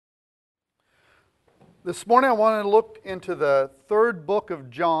This morning I want to look into the third book of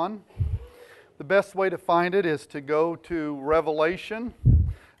John. The best way to find it is to go to Revelation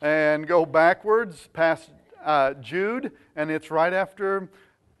and go backwards past Jude, and it's right after,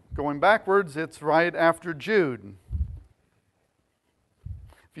 going backwards, it's right after Jude.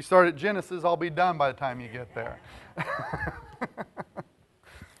 If you start at Genesis, I'll be done by the time you get there.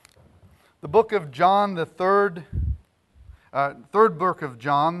 The book of John, the third book of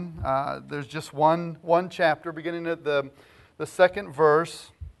John, there's just one chapter beginning at the second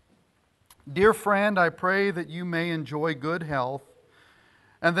verse. Dear friend, I pray that you may enjoy good health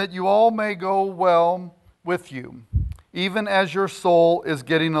and that you all may go well with you, even as your soul is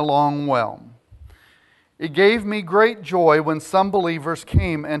getting along well. It gave me great joy when some believers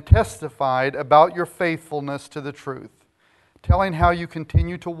came and testified about your faithfulness to the truth, telling how you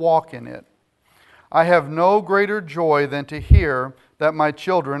continue to walk in it. I have no greater joy than to hear that my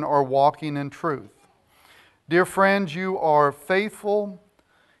children are walking in truth. Dear friends, you are faithful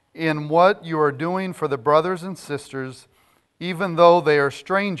in what you are doing for the brothers and sisters, even though they are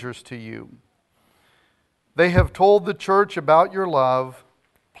strangers to you. They have told the church about your love.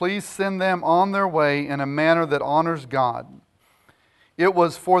 Please send them on their way in a manner that honors God. It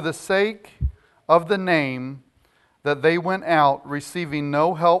was for the sake of the name that they went out, receiving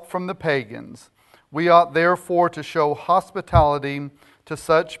no help from the pagans. We ought therefore to show hospitality to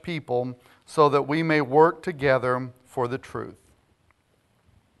such people so that we may work together for the truth.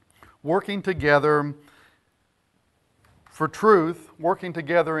 Working together for truth, working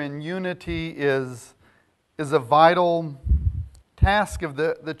together in unity is a vital task of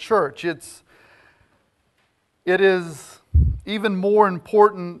the church. It is even more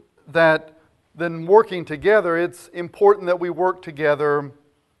important than working together. It's important that we work together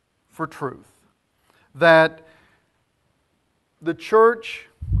for truth. That the church,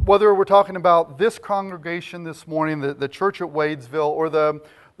 whether we're talking about this congregation this morning, the church at Wadesville, or the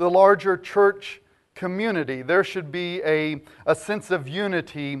larger church community, there should be a sense of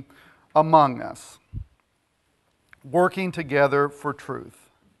unity among us, working together for truth.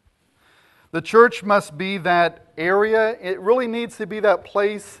 The church must be that area. It really needs to be that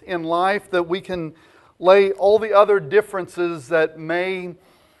place in life that we can lay all the other differences that may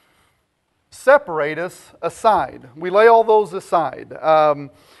separate us aside. We lay all those aside.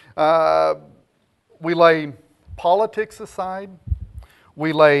 We lay politics aside.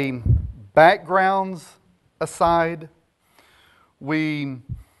 We lay backgrounds aside. We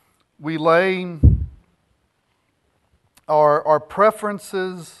lay our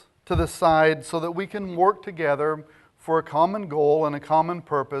preferences to the side so that we can work together for a common goal and a common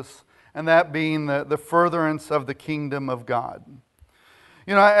purpose, and that being the furtherance of the kingdom of God.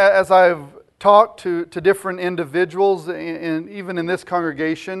 You know, as I've talked to different individuals, even in this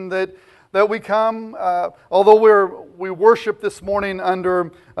congregation, that we come, although we worship this morning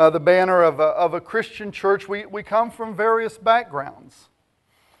under the banner of a Christian church, we come from various backgrounds.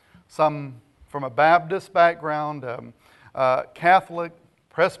 Some from a Baptist background, Catholic,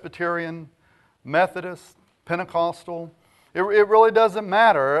 Presbyterian, Methodist, Pentecostal. It really doesn't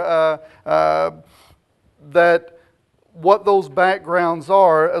matter that what those backgrounds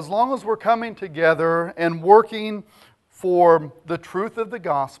are, as long as we're coming together and working for the truth of the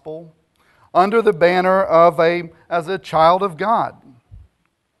gospel under the banner of as a child of God,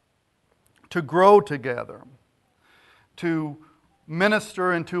 to grow together, to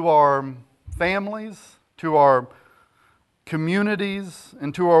minister into our families, to our communities,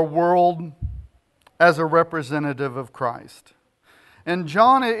 and to our world as a representative of Christ. And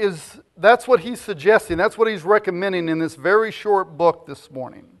John that's what he's suggesting, that's what he's recommending in this very short book this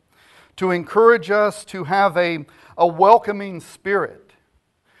morning, to encourage us to have a welcoming spirit.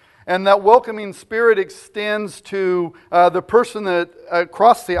 And that welcoming spirit extends to the person that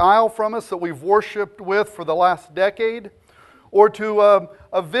across the aisle from us that we've worshiped with for the last decade, or to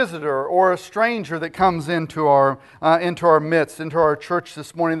a visitor or a stranger that comes into our midst, into our church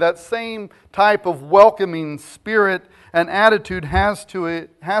this morning. That same type of welcoming spirit and attitude has to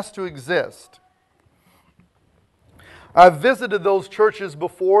exist. I've visited those churches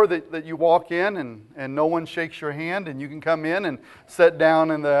before that you walk in and no one shakes your hand, and you can come in and sit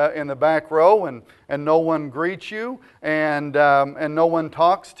down in the back row and no one greets you and no one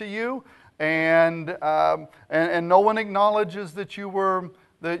talks to you and no one acknowledges that you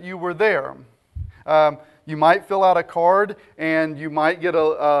were there. You might fill out a card and you might get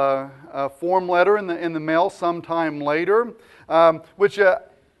a form letter in the mail sometime later, which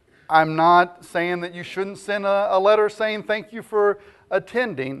I'm not saying that you shouldn't send a letter saying thank you for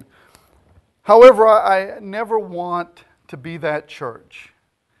attending. However, I never want to be that church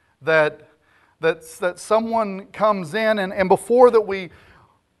that that someone comes in, and before that we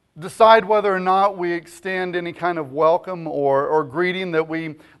decide whether or not we extend any kind of welcome or greeting, that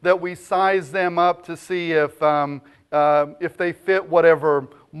we size them up to see if they fit whatever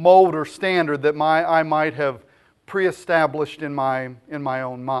mold or standard that I might have pre-established in my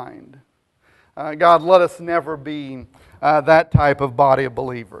own mind. God, let us never be that type of body of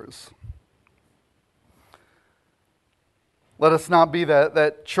believers. Let us not be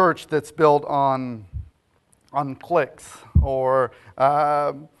that church that's built on cliques, or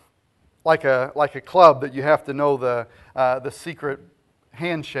like a club that you have to know the secret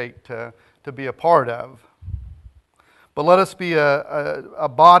handshake to be a part of. But let us be a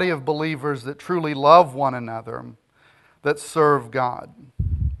body of believers that truly love one another, that serve God.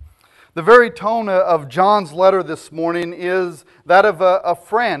 The very tone of John's letter this morning is that of a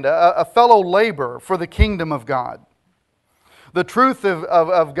friend, a fellow laborer for the kingdom of God. The truth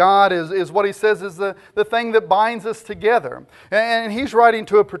of God is what he says is the thing that binds us together. And he's writing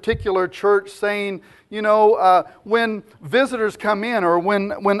to a particular church saying, when visitors come in, or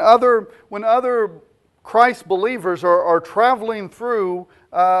when other Christ believers are traveling through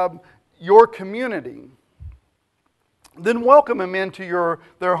your community, then welcome them into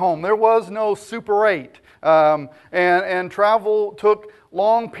their home. There was no Super 8, and travel took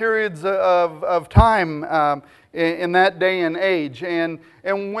long periods of time in that day and age. And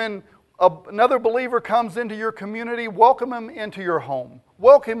when another believer comes into your community, welcome them into your home.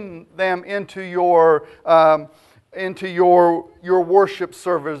 Welcome them into your worship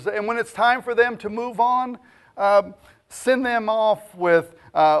service. And when it's time for them to move on, send them off with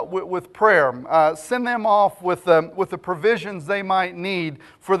prayer. Send them off with the provisions they might need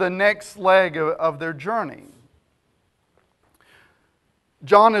for the next leg of their journey.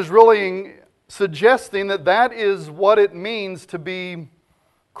 John is really suggesting that is what it means to be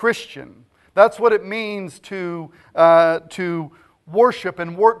Christian. That's what it means to worship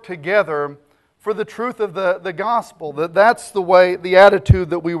and work together for the truth of the gospel. That's the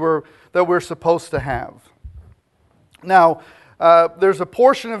attitude that we're supposed to have. Now, there's a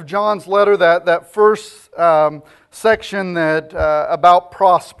portion of John's letter, that first section about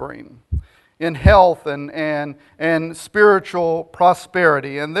prospering in health and spiritual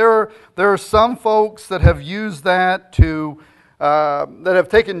prosperity. And there are some folks that have used that that have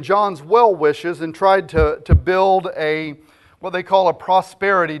taken John's well wishes and tried to build what they call a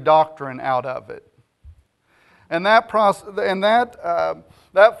prosperity doctrine out of it. And that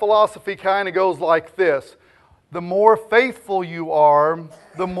philosophy kind of goes like this: the more faithful you are,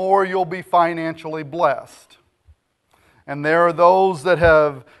 the more you'll be financially blessed. And there are those that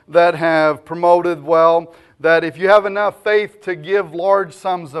have promoted, that if you have enough faith to give large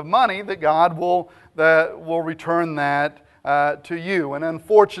sums of money, that God will return that to you. And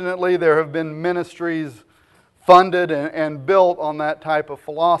unfortunately, there have been ministries funded and built on that type of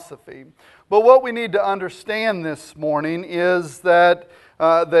philosophy. But what we need to understand this morning is that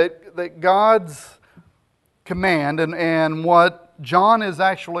God's command and what John is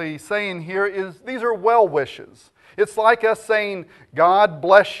actually saying here is these are well wishes. It's like us saying, God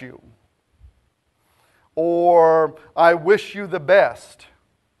bless you, or I wish you the best.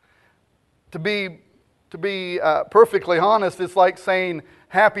 To be perfectly honest, it's like saying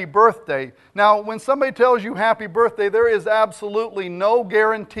happy birthday. Now, when somebody tells you happy birthday, there is absolutely no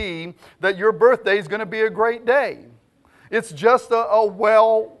guarantee that your birthday is going to be a great day. It's just a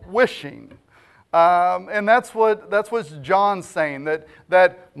well-wishing. And that's what John's saying,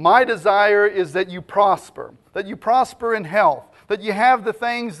 that my desire is that you prosper in health, that you have the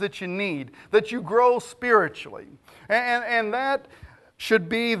things that you need, that you grow spiritually. And that should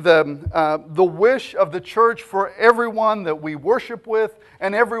be the wish of the church for everyone that we worship with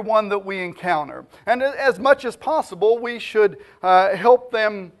and everyone that we encounter. And as much as possible, we should help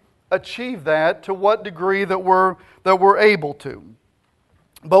them achieve that to what degree that we're able to.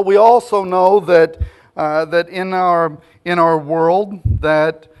 But we also know that in our world,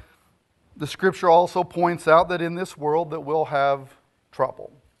 that the Scripture also points out that in this world that we'll have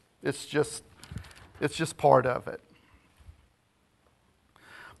trouble. It's just part of it.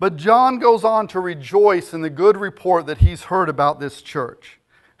 But John goes on to rejoice in the good report that he's heard about this church,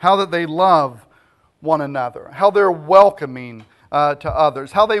 how that they love one another, how they're welcoming to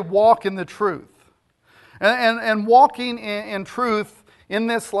others, how they walk in the truth. And walking in truth in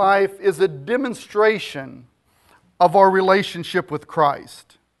this life is a demonstration of our relationship with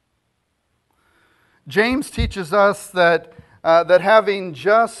Christ. James teaches us that having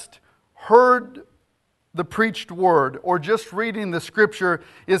just heard the preached word or just reading the Scripture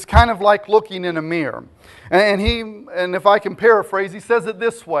is kind of like looking in a mirror. And if I can paraphrase, he says it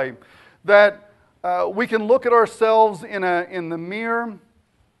this way, that we can look at ourselves in the mirror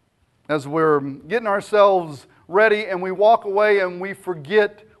as we're getting ourselves ready, and we walk away and we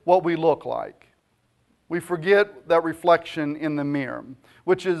forget what we look like. We forget that reflection in the mirror,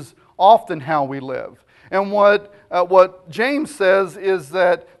 which is often how we live. And what James says is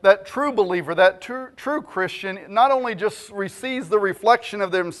that true believer, that true Christian, not only just receives the reflection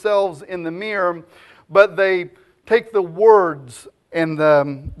of themselves in the mirror, but they take the words and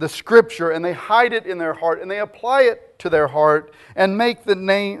the Scripture and they hide it in their heart and they apply it to their heart and make the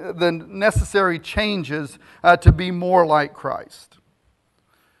necessary changes to be more like Christ.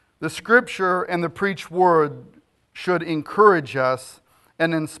 The Scripture and the preached word should encourage us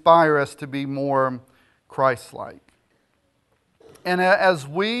and inspire us to be more Christ-like. And as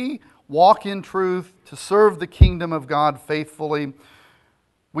we walk in truth to serve the kingdom of God faithfully,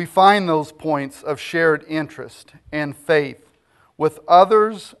 we find those points of shared interest and faith with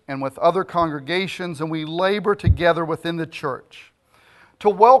others and with other congregations, and we labor together within the church to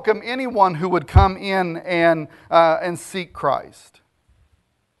welcome anyone who would come in and seek Christ.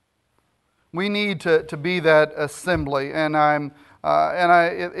 We need to be that assembly, and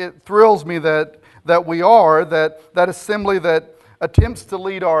it thrills me that we are that assembly that attempts to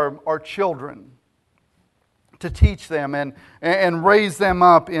lead our children, to teach them and raise them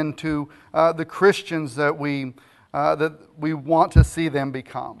up into the Christians that we want to see them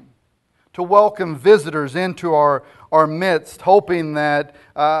become. To welcome visitors into our midst, hoping that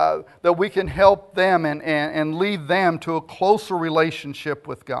we can help them and lead them to a closer relationship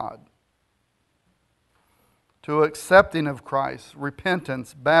with God. To accepting of Christ,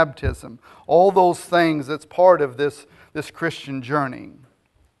 repentance, baptism, all those things that's part of this Christian journey.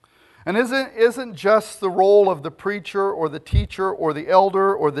 And isn't just the role of the preacher or the teacher or the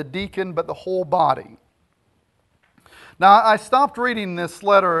elder or the deacon, but the whole body. Now, I stopped reading this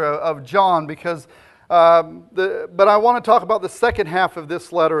letter of John because, but I want to talk about the second half of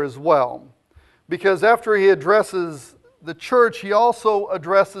this letter as well. Because after he addresses the church, he also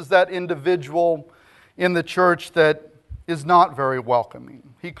addresses that individual in the church that is not very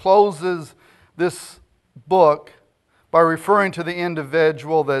welcoming. He closes this book by referring to the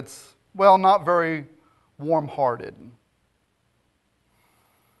individual that's, well, not very warm-hearted.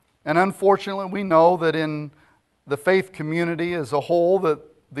 And unfortunately, we know that in the faith community as a whole that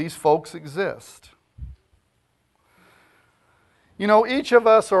these folks exist. You know, each of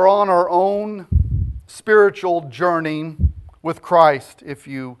us are on our own spiritual journey with Christ, if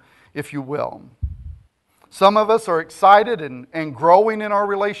you will. Some of us are excited and growing in our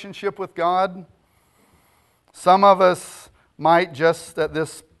relationship with God. Some of us might just at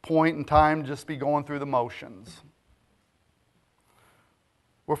this point in time just be going through the motions.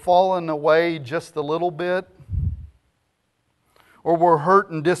 We're falling away just a little bit, or we're hurt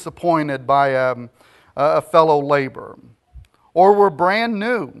and disappointed by a fellow laborer, or we're brand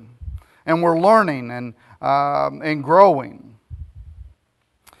new and we're learning and growing.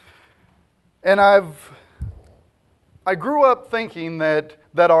 And I grew up thinking that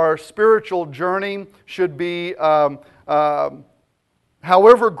our spiritual journey should be,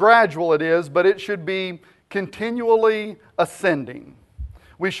 however gradual it is, but it should be continually ascending.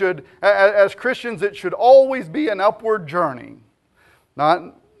 We should, as Christians, it should always be an upward journey.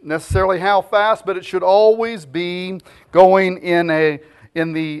 Not necessarily how fast, but it should always be going in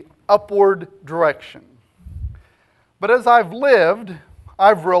the upward direction. But as I've lived,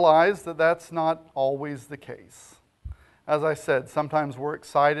 I've realized that that's not always the case. As I said, sometimes we're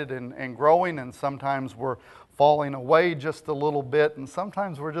excited and growing, and sometimes we're falling away just a little bit, and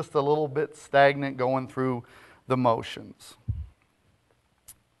sometimes we're just a little bit stagnant going through the motions.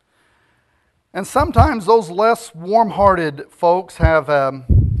 And sometimes those less warm-hearted folks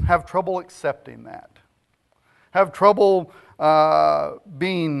have trouble accepting that, have trouble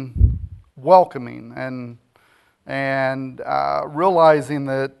being welcoming and realizing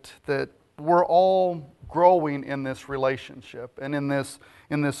that we're all growing in this relationship and in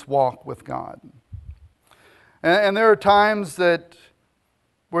this walk with God. And there are times that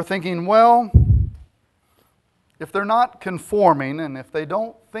we're thinking, well, if they're not conforming, and if they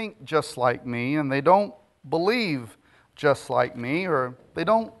don't think just like me, and they don't believe just like me, or they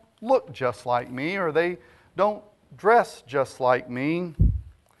don't look just like me, or they don't dress just like me,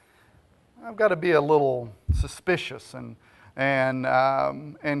 I've got to be a little suspicious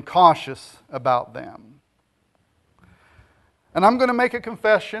and cautious about them. And I'm going to make a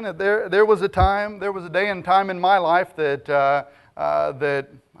confession that there was a day and time in my life that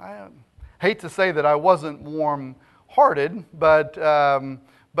I hate to say that I wasn't warm-hearted, but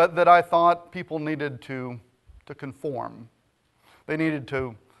that I thought people needed to conform. They needed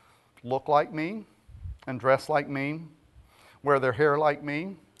to look like me. and dress like me, wear their hair like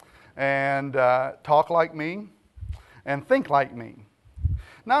me, and talk like me, and think like me.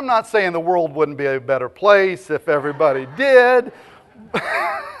 Now, I'm not saying the world wouldn't be a better place if everybody did.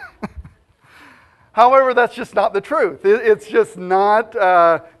 However, that's just not the truth. It's just not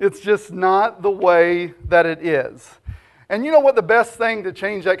the way that it is. And you know what the best thing to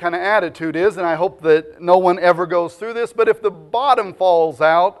change that kind of attitude is, and I hope that no one ever goes through this, but if the bottom falls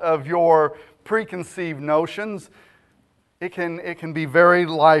out of your preconceived notions, it can be very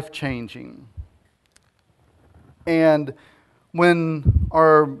life-changing. And when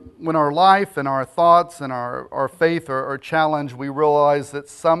our life and our thoughts and our faith are challenged, we realize that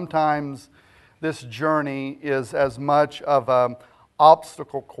sometimes this journey is as much of an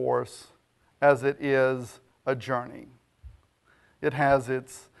obstacle course as it is a journey. It has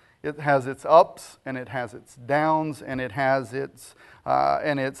its ups and it has its downs and it has its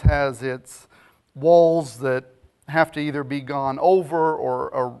walls that have to either be gone over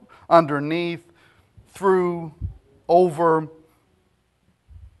or underneath, through, over.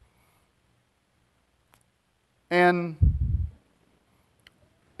 And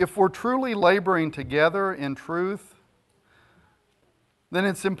if we're truly laboring together in truth, then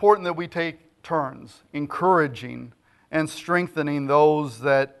it's important that we take turns encouraging and strengthening those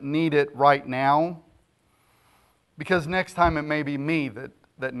that need it right now, because next time it may be me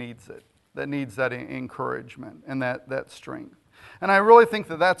that needs it, that needs that encouragement and that strength. And I really think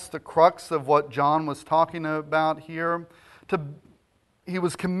that that's the crux of what John was talking about here. He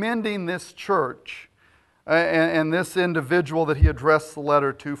was commending this church and this individual that he addressed the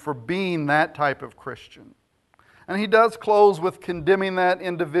letter to for being that type of Christian. And he does close with condemning that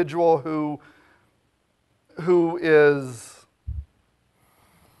individual who is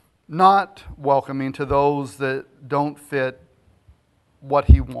not welcoming to those that don't fit what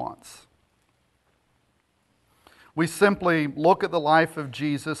he wants. We simply look at the life of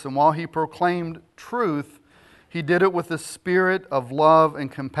Jesus, and while he proclaimed truth, he did it with a spirit of love and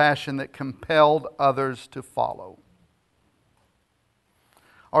compassion that compelled others to follow.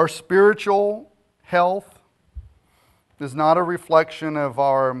 Our spiritual health is not a reflection of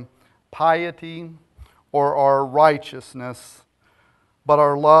our piety or our righteousness, but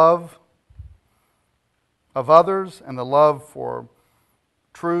our love of others and the love for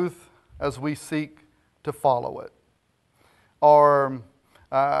truth as we seek to follow it. Our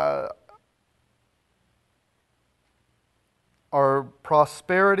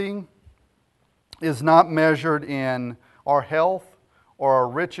prosperity is not measured in our health or our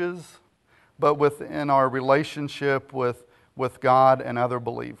riches, but within our relationship with God and other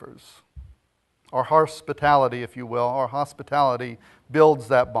believers. Our hospitality, if you will, our hospitality builds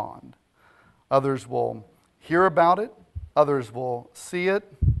that bond. Others will hear about it, others will see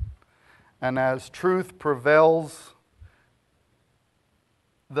it, and as truth prevails,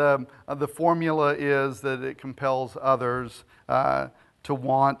 the formula is that it compels others to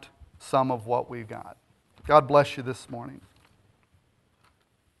want some of what we've got. God bless you this morning.